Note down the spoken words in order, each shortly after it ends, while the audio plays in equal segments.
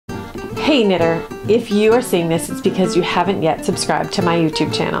Hey knitter, if you are seeing this, it's because you haven't yet subscribed to my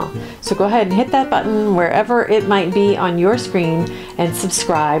YouTube channel. So go ahead and hit that button wherever it might be on your screen and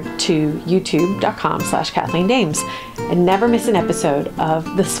subscribe to youtube.com/Kathleen Dames and never miss an episode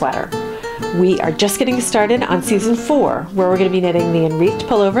of The Sweater. We are just getting started on season 4, where we're going to be knitting the enwreathed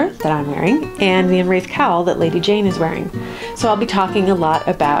pullover that I'm wearing and the enwreathed cowl that Lady Jane is wearing. So I'll be talking a lot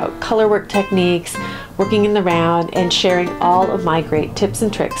about color work techniques, working in the round, and sharing all of my great tips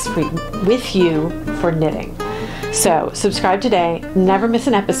and tricks with you for knitting. So subscribe today, never miss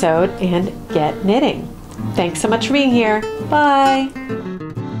an episode, and get knitting. Thanks so much for being here. Bye.